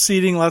tons of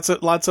seating, lots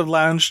of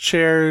lounge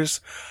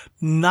chairs,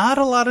 not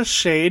a lot of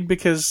shade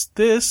because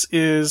this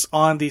is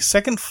on the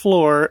 2nd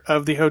floor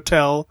of the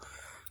hotel.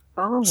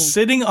 Oh.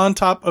 Sitting on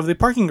top of the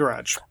parking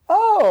garage.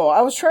 Oh,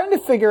 I was trying to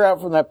figure out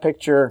from that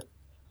picture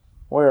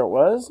where it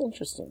was.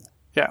 Interesting.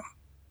 Yeah.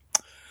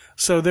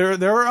 So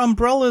there are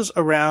umbrellas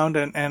around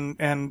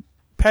and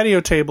patio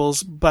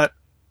tables, but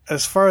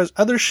as far as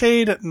other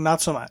shade,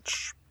 not so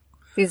much.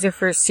 These are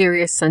for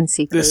serious sun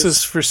seekers. This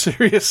is for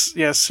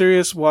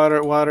serious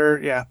water,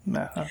 yeah.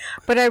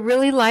 But I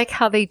really like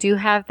how they do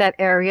have that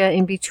area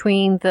in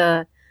between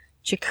the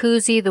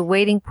jacuzzi, the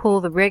wading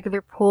pool, the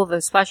regular pool, the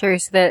splash area,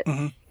 so that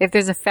if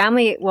there's a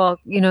family,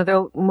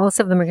 most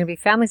of them are going to be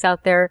families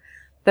out there,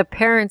 the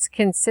parents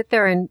can sit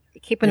there and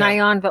keep an eye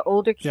on the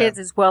older kids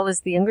as well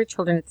as the younger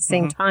children at the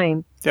same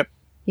time. Yep.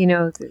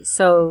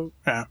 So.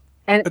 Yeah.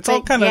 And it's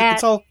all kind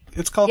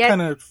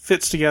of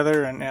fits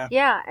together and yeah.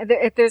 Yeah.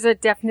 There's a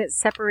definite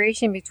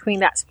separation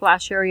between that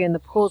splash area and the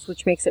pools,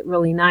 which makes it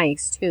really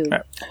nice too.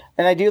 Yeah.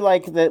 And I do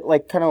like that,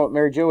 like kind of what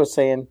Mary Jo was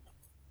saying.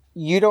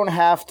 You don't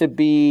have to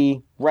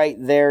be right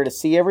there to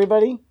see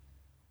everybody.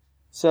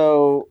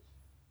 So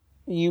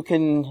you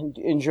can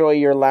enjoy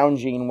your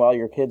lounging while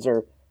your kids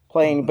are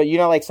playing. But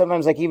like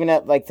sometimes like even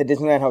at like the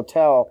Disneyland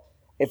Hotel,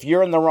 if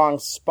you're in the wrong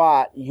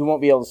spot, you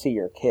won't be able to see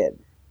your kid.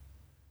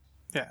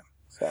 Yeah.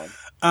 So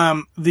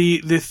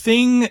the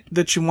thing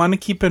that you want to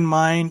keep in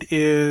mind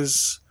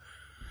is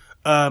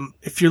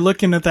if you're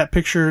looking at that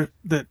picture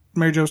that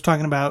Mary Jo was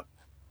talking about,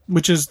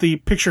 which is the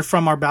picture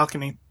from our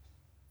balcony.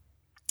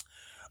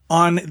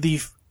 On the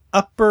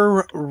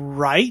upper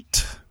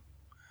right,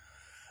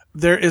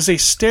 there is a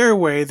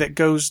stairway that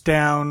goes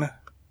down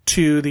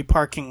to the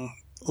parking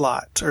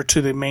lot or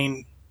to the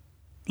main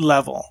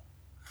level.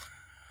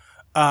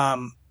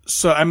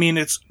 So,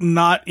 it's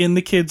not in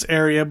the kids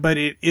area, but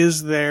it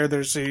is there.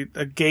 There's a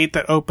gate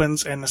that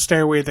opens and a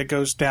stairway that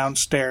goes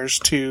downstairs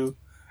to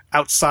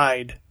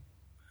outside.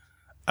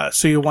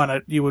 So you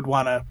would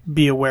want to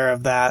be aware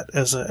of that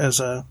as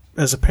a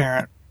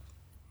parent.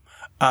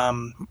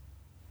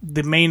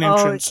 the main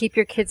entrance. Keep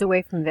your kids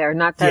away from there.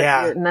 Not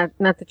that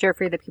not that you're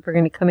afraid that people are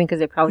going to come in because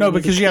they probably no,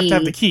 because you have to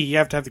have the key. You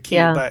have to have the key.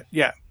 Yeah. But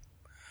yeah,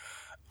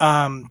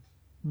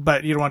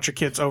 but you don't want your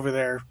kids over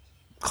there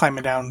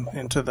climbing down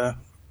into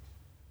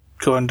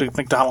going to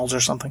McDonald's or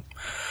something.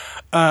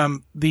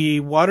 The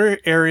water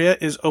area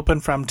is open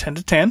from 10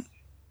 to 10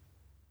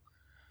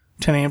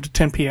 a.m. to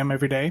 10 p.m.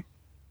 every day.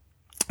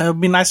 It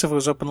would be nice if it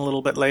was open a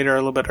little bit later, a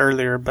little bit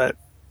earlier, but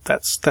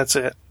that's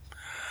it.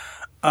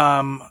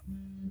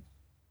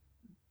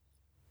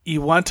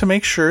 You want to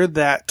make sure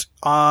that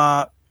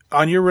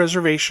on your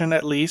reservation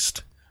at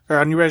least, or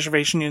on your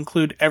reservation, you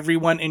include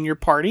everyone in your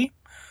party.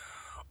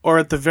 Or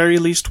at the very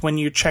least, when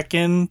you check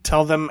in,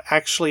 tell them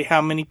actually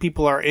how many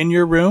people are in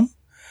your room.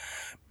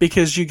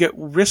 Because you get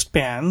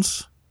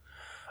wristbands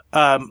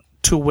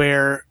to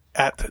wear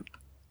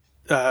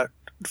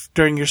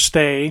during your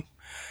stay.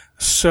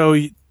 So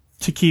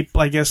to keep,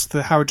 I guess,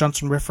 the Howard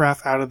Johnson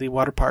riffraff out of the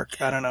water park.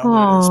 I don't know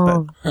what it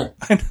is,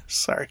 but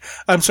sorry.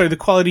 I'm sorry, the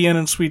Quality Inn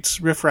and Suites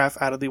riffraff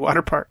out of the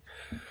water park.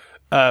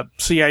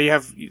 So yeah, you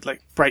have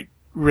like bright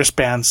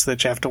wristbands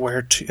that you have to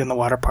wear in the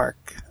water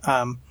park.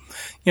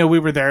 We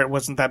were there. It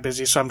wasn't that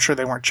busy, so I'm sure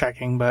they weren't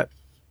checking, but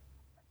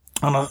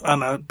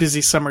on a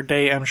busy summer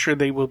day, I'm sure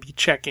they will be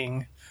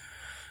checking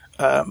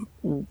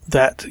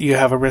that you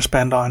have a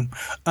wristband on.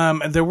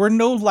 And there were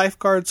no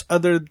lifeguards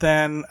other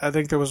than, I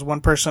think there was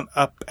one person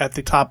up at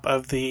the top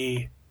of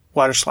the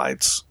water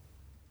slides.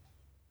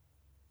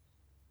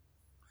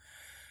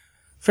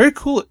 Very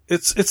cool.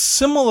 It's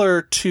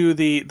similar to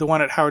the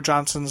one at Howard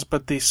Johnson's,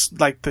 but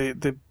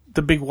the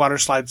big water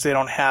slides, they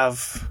don't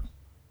have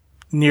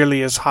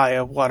nearly as high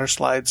of water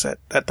slides at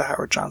the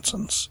Howard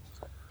Johnson's.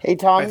 Hey,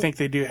 Tom. I think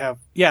they do have.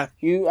 Yeah.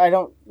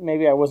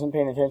 Maybe I wasn't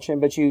paying attention,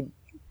 but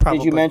Probably.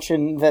 Did you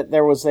mention that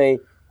there was a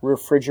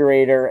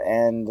refrigerator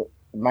and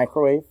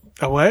microwave?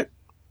 A what?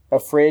 A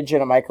fridge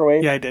and a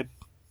microwave? Yeah, I did.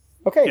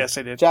 Okay. Yes,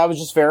 I did. I was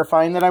just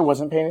verifying that I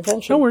wasn't paying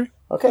attention. Don't worry.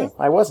 Okay,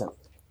 I wasn't.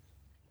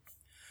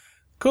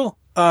 Cool.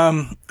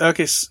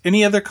 Okay.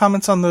 Any other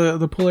comments on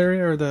the pool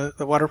area or the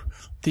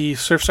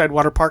Surfside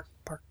Water Park?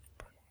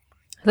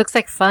 Looks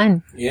like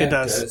fun. Yeah, it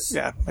does.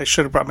 Yeah, I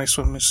should have brought my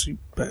swimming suit,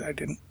 but I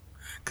didn't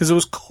because it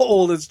was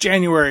cold. It's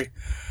January.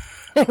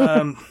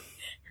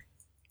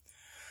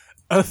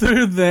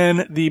 Other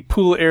than the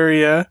pool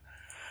area,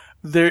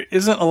 there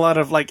isn't a lot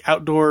of like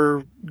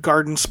outdoor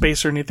garden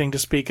space or anything to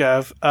speak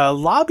of.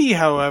 Lobby,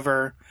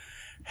 however,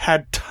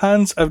 had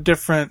tons of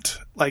different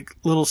like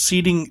little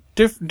seating,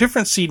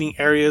 different seating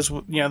areas.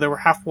 There were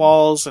half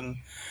walls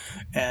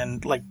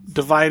and like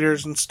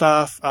dividers and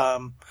stuff.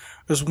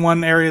 There's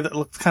one area that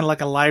looked kind of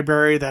like a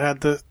library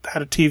that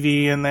had a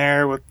TV in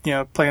there with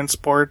playing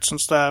sports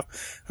and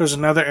stuff. There was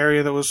another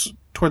area that was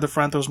toward the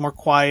front that was more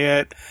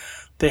quiet.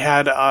 They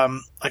had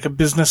like a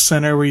business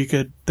center where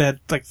they had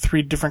like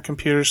 3 different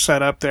computers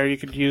set up there. You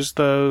could use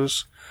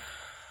those.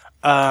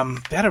 They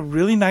had a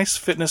really nice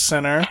fitness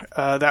center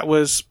that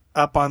was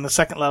up on the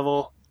second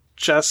level,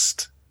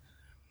 just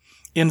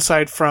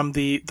inside from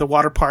the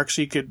water park,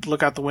 so you could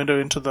look out the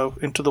window into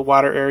the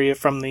water area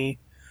from the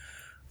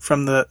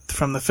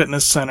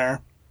fitness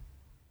center.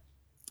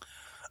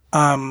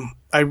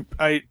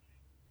 I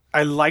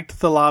liked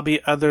the lobby,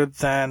 other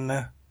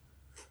than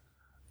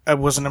I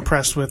wasn't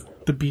impressed with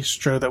the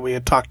bistro that we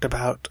had talked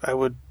about. I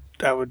would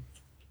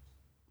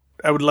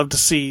love to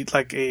see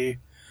like a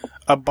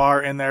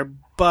bar in there,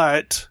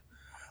 but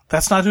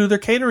that's not who they're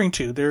catering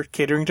to. They're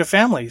catering to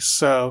families.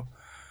 So,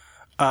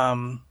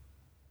 I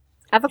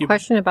have a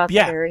question about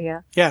that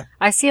area. Yeah.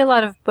 I see a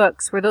lot of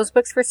books. Were those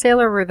books for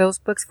sale, or were those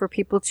books for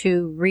people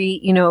to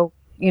read,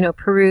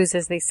 peruse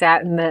as they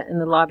sat in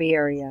the lobby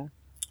area?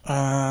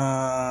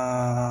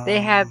 They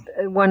had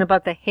one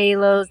about the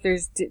halos.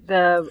 There's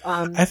the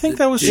I think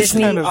that was Disney just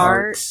kind of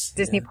art,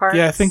 Disney parks.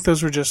 Yeah, I think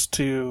those were just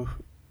to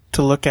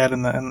look at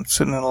and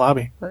sitting in the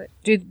lobby.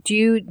 Do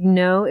you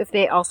know if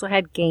they also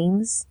had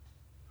games,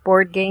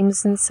 board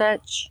games and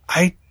such?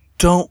 I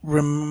don't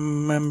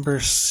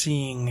remember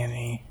seeing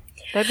any.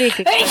 That'd be a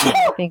good question,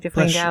 I think, to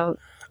find out.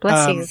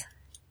 Bless you.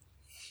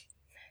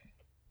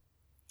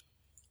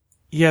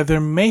 Yeah, there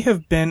may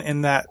have been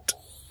in that.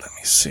 Let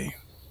me see.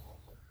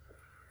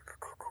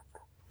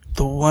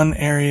 The one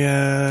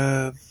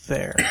area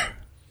there.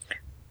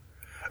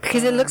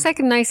 Because it looks like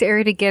a nice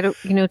area to get,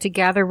 to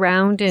gather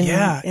around and.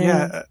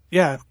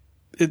 Yeah.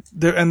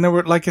 There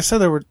were, like I said,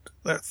 there were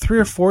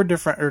 2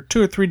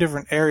 or 3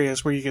 different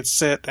areas where you could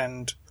sit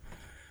and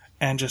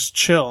just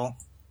chill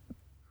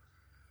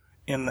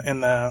in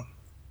the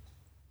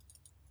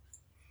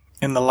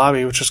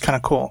lobby, which was kind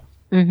of cool.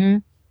 Mm-hmm.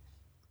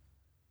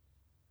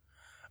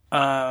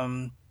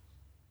 Let's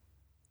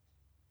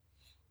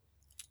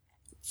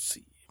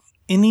see.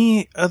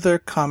 Any other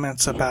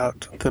comments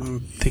about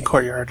the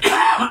courtyard?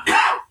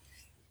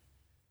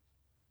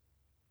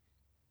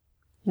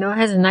 No, it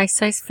has a nice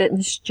size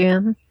fitness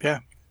gym. Yeah,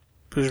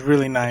 it was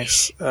really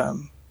nice.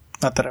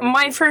 Not that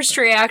my first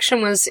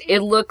reaction was it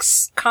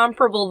looks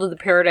comparable to the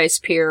Paradise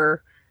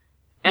Pier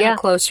and a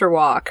closer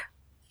walk.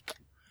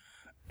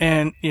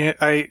 And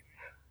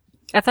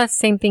I thought the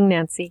same thing,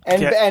 Nancy.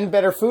 And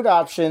better food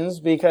options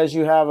because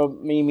you have a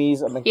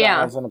Mimi's, a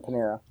McDonald's, and a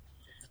Panera.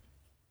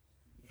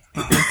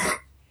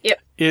 Yep.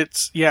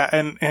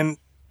 And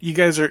you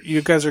guys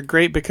are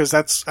great because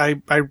that's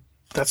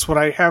what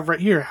I have right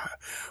here.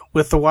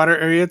 With the water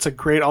area, it's a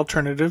great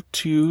alternative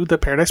to the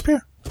Paradise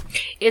Pier.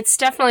 It's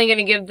definitely going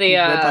to give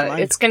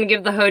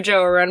the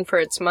Hojo a run for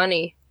its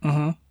money.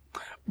 Mm-hmm.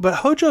 But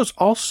Hojo's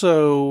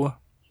also,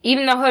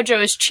 even though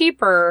Hojo is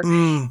cheaper,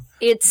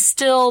 it's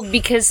still,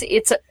 because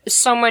it's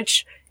so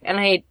much, and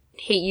I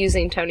hate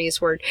using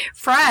Tony's word,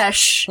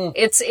 fresh.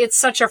 It's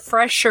such a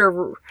fresher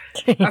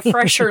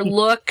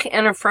look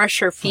and a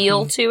fresher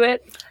feel to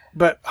it.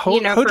 But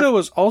Hojo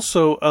was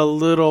also a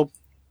little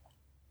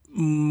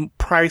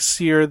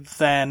pricier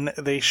than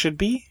they should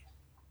be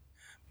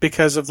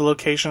because of the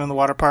location in the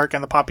water park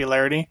and the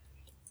popularity.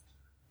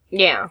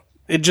 Yeah.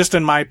 It just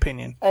in my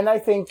opinion. And I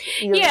think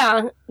you're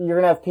going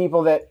to have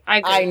people that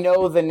I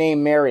know the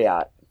name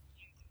Marriott,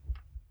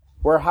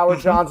 where Howard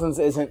Johnson's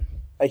isn't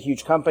a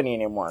huge company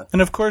anymore.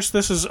 And of course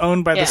this is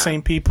owned by the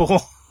same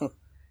people.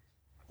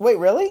 Wait,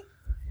 really?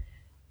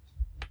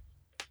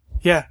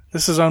 Yeah,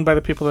 this is owned by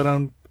the people that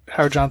own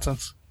Howard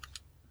Johnson's.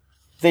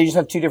 They just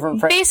have two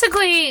different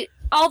basically,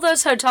 all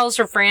those hotels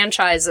are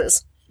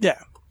franchises. Yeah.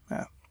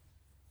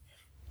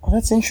 Oh,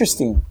 that's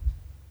interesting.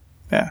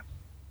 Yeah.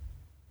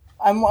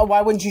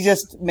 Why wouldn't you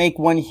just make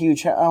one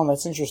huge... Oh,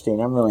 that's interesting.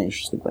 I'm really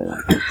interested by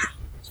that.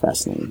 It's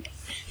fascinating.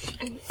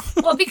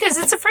 Well, because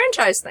it's a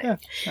franchise thing.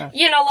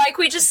 Yeah. Like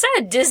we just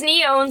said,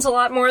 Disney owns a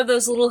lot more of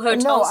those little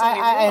hotels. No,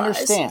 I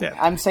understand. Yeah.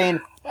 I'm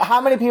saying,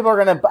 how many people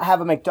are going to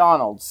have a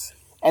McDonald's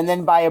and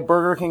then buy a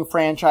Burger King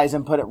franchise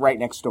and put it right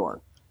next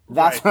door?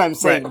 That's what I'm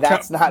saying. Right.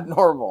 That's not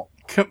normal.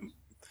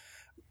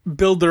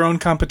 Build their own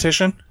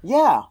competition?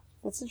 Yeah.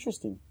 That's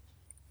interesting.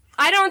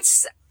 I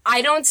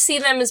don't see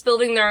them as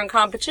building their own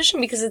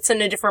competition because it's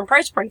in a different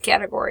price point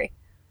category.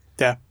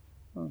 Yeah.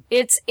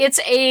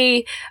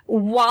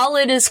 While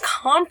it is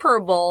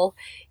comparable,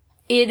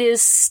 it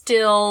is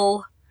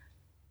still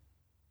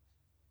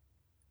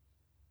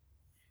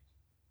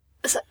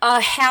a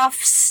half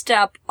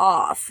step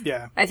off.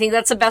 Yeah. I think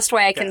that's the best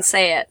way I can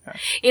say it. Yeah.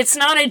 It's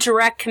not a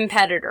direct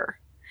competitor.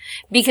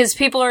 Because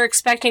people are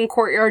expecting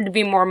Courtyard to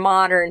be more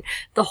modern.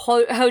 The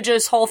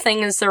Hojo's whole thing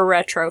is their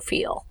retro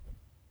feel.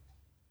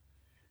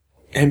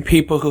 And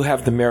people who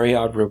have the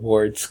Marriott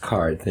Rewards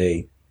card,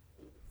 they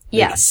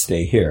can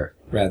stay here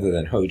rather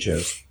than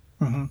Hojo's.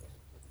 Mm-hmm.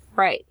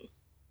 Right.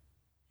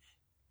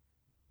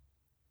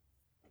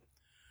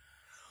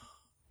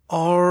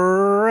 All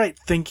right.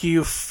 Thank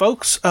you,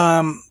 folks.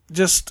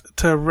 Just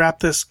to wrap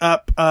this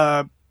up,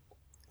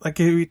 like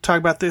we talked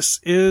about, this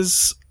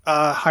is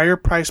a higher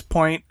price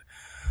point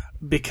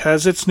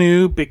because it's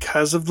new,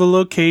 because of the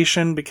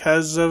location,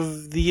 because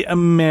of the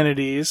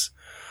amenities.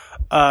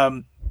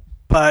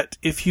 But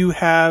if you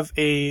have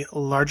a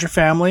larger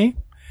family,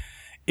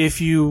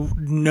 if you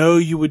know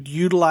you would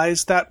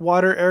utilize that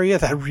water area,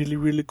 that really,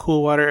 really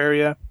cool water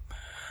area,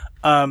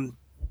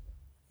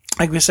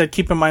 like we said,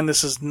 keep in mind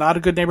this is not a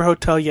good neighbor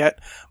hotel yet,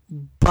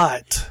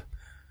 but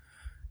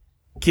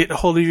get a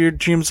hold of your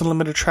Dreams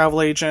Unlimited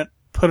travel agent,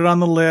 put it on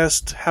the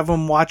list, have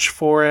them watch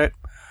for it.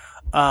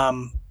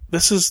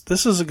 This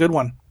is a good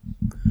one.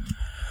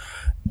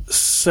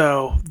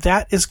 So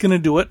that is going to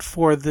do it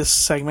for this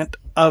segment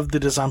of the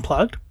Diz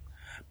Unplugged.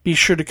 Be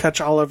sure to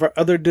catch all of our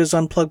other Diz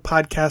Unplugged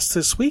podcasts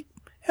this week.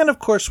 And of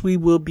course, we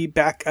will be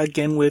back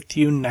again with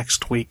you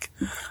next week.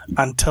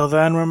 Until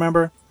then,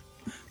 remember,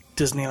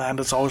 Disneyland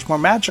is always more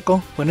magical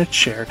when it's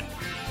shared.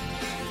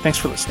 Thanks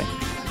for listening.